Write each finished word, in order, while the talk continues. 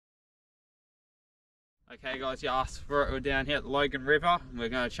Okay guys, you asked for it. We're down here at the Logan River and we're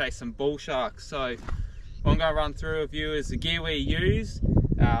going to chase some bull sharks. So what I'm going to run through with you is the gear we use.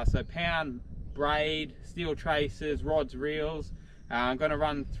 So pound, braid, steel traces, rods, reels. I'm going to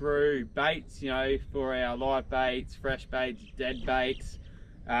run through baits, for our live baits, fresh baits, dead baits.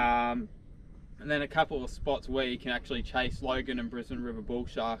 And then a couple of spots where you can actually chase Logan and Brisbane River bull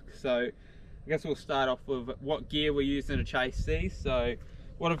sharks. So I guess we'll start off with what gear we're using to chase these. So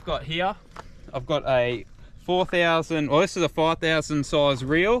what I've got here, I've got a 4,000, well this is a 5,000 size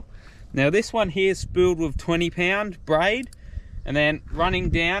reel. Now this one here is spooled with 20-pound braid, and then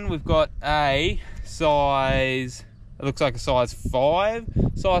running down we've got a size, it looks like a size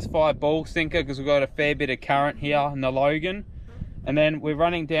 5 ball sinker, because we've got a fair bit of current here in the Logan. And then we're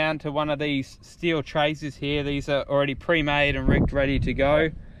running down to one of these steel traces here. These are already pre-made and rigged, ready to go.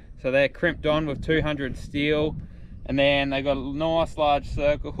 So they're crimped on with 200 steel, and then they've got a nice large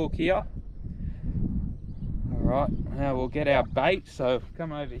circle hook here. All right, now we'll get our bait. So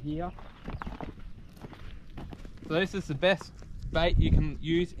come over here. So this is the best bait you can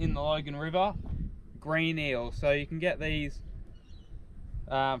use in the Logan River, green eel. So you can get these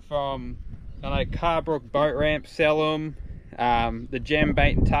from Carbrook Boat Ramp, sell them. The Gem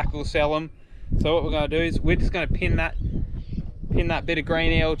Bait and Tackle sell them. So what we're going to do is we're just going to pin that bit of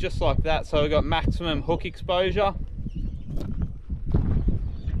green eel just like that, so we've got maximum hook exposure.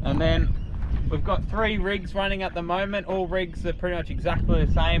 And then we've got 3 rigs running at the moment. All rigs are pretty much exactly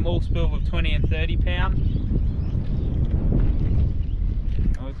the same, all spooled with 20 and 30 pound.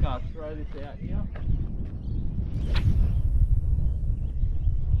 I'm just going to throw this out here.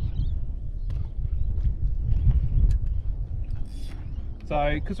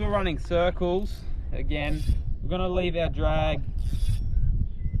 So because we're running circles, again, we're going to leave our drag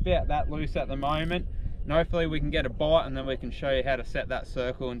about that loose at the moment, and hopefully we can get a bite, and then we can show you how to set that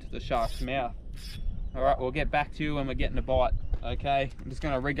circle into the shark's mouth. Alright, we'll get back to you when we're getting a bite. Okay, I'm just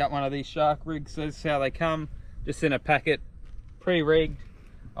going to rig up one of these shark rigs. So this is how they come, just in a packet, pre-rigged.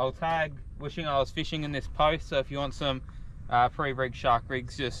 I'll tag wishing I was fishing in this post, so if you want some pre-rigged shark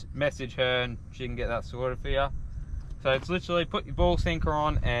rigs, just message her and she can get that sorted for you. So it's literally put your ball sinker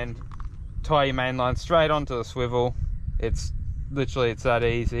on and tie your main line straight onto the swivel. It's that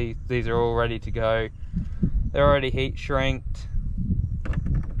easy. These are all ready to go. They're already heat shrinked.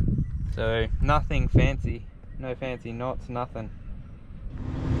 So nothing fancy. No fancy knots, nothing.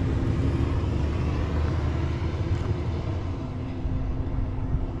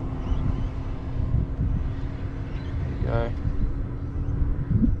 There you go.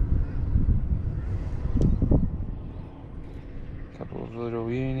 Couple of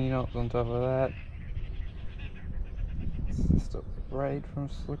little uni knots on top of that. Stop the braid from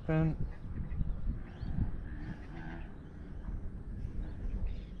slipping.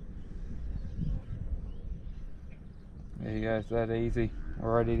 There you go, it's that easy.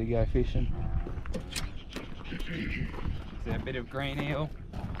 We're ready to go fishing. See a bit of green eel.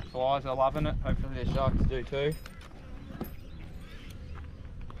 Flies are loving it. Hopefully the sharks do too.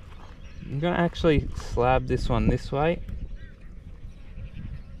 I'm going to actually slab this one this way.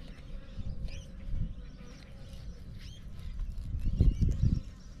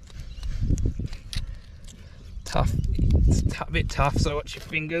 Tough. It's a bit tough, so watch your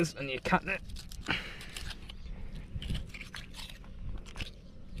fingers when you're cutting it.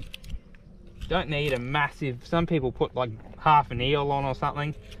 Don't need a massive, some people put like half an eel on or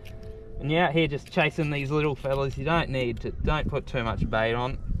something, and you're out here just chasing these little fellas. You don't put too much bait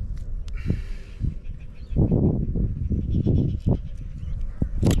on.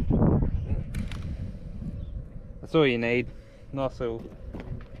 That's all you need. Nice little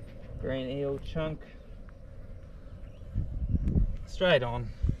green eel chunk. Straight on,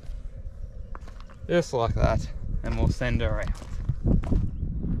 just like that, and we'll send her out.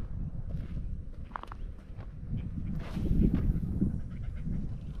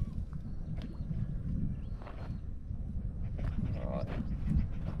 Alright,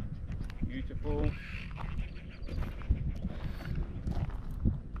 beautiful.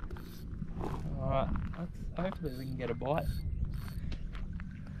 Alright, hopefully we can get a bite.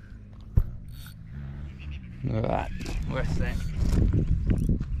 Look at that, where's that?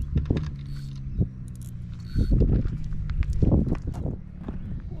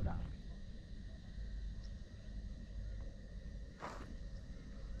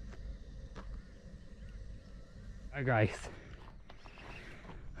 Oh guys,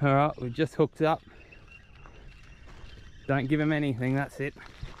 alright, we've just hooked up. Don't give him anything, that's it.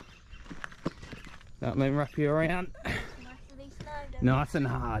 Don't let him wrap you around. Nice and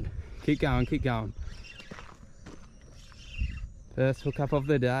hard. Keep going, keep going. First hook up of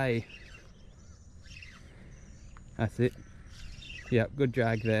the day. That's it. Yep, good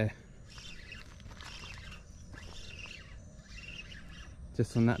drag there.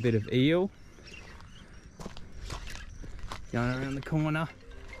 Just on that bit of eel. Going around the corner.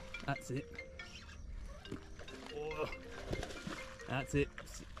 That's it. Oh, that's it.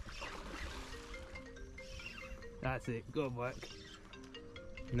 That's it. Good work.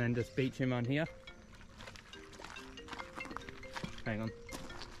 And then just beach him on here. Hang on.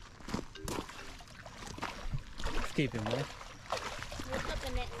 Let's keep him there. We'll put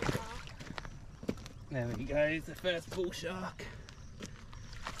the net in the car. There we go. He's the first bull shark.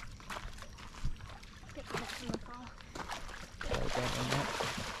 Get the net from the car. Okay,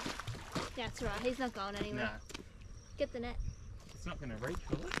 That's right, he's not going anywhere. nah, Get the net. it's not going to reach,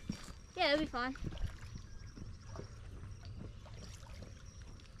 will it? Yeah, it'll be fine.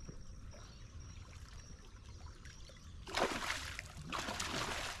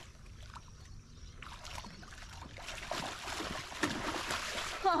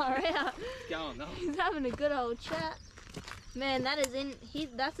 Oh, yeah. It's going though. He's having a good old chat. Man, that is in.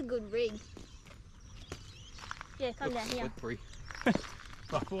 That's a good rig. Yeah, come down here. Slippery.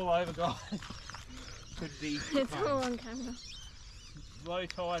 If I fall over, guys, could be. It's all on camera. Low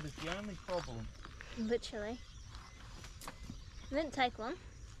tide is the only problem. Literally. It didn't take long.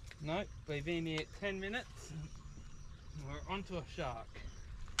 Nope, we've been here 10 minutes. We're onto a shark.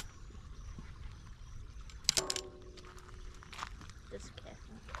 Just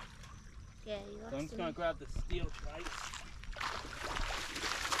careful. Yeah, you So I'm lost just going him. to grab the steel trace.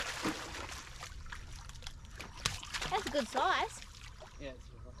 That's a good size. Yeah, it's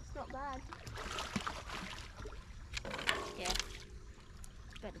alright. It's not bad. Yeah.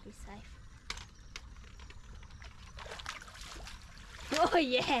 Better be safe. Oh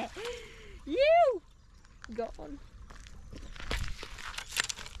yeah! You! Gone.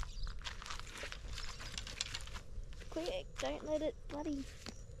 Quick, don't let it bloody...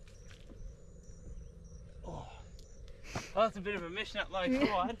 Oh, that's a bit of a mission at low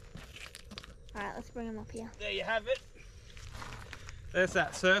tide. Alright, let's bring him up here. There you have it. There's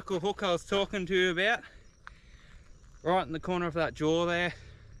that circle hook I was talking to you about. Right in the corner of that jaw there.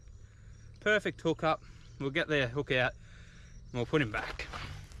 Perfect hook up. We'll get the hook out and we'll put him back.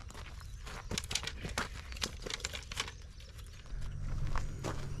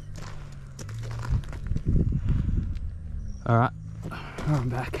 Alright, I'm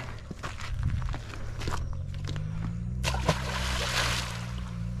back.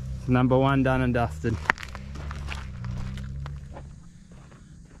 Number one done and dusted.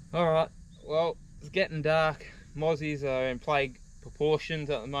 Alright, well, it's getting dark. Mozzies are in plague proportions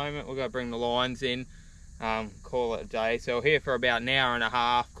at the moment. We've got to bring the lines in, call it a day. So we're here for about an hour and a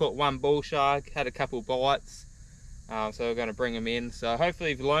half. Caught one bull shark, had a couple bites. So we're going to bring them in. So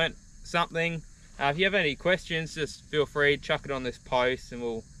hopefully you've learnt something. If you have any questions, just feel free to chuck it on this post and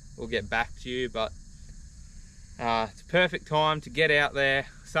we'll get back to you. But it's a perfect time to get out there.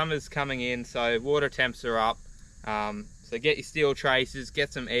 Summer's coming in, so water temps are up. So get your steel traces,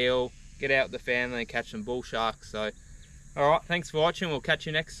 get some eel, get out with the family and catch some bull sharks. So, alright, thanks for watching. We'll catch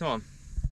you next time.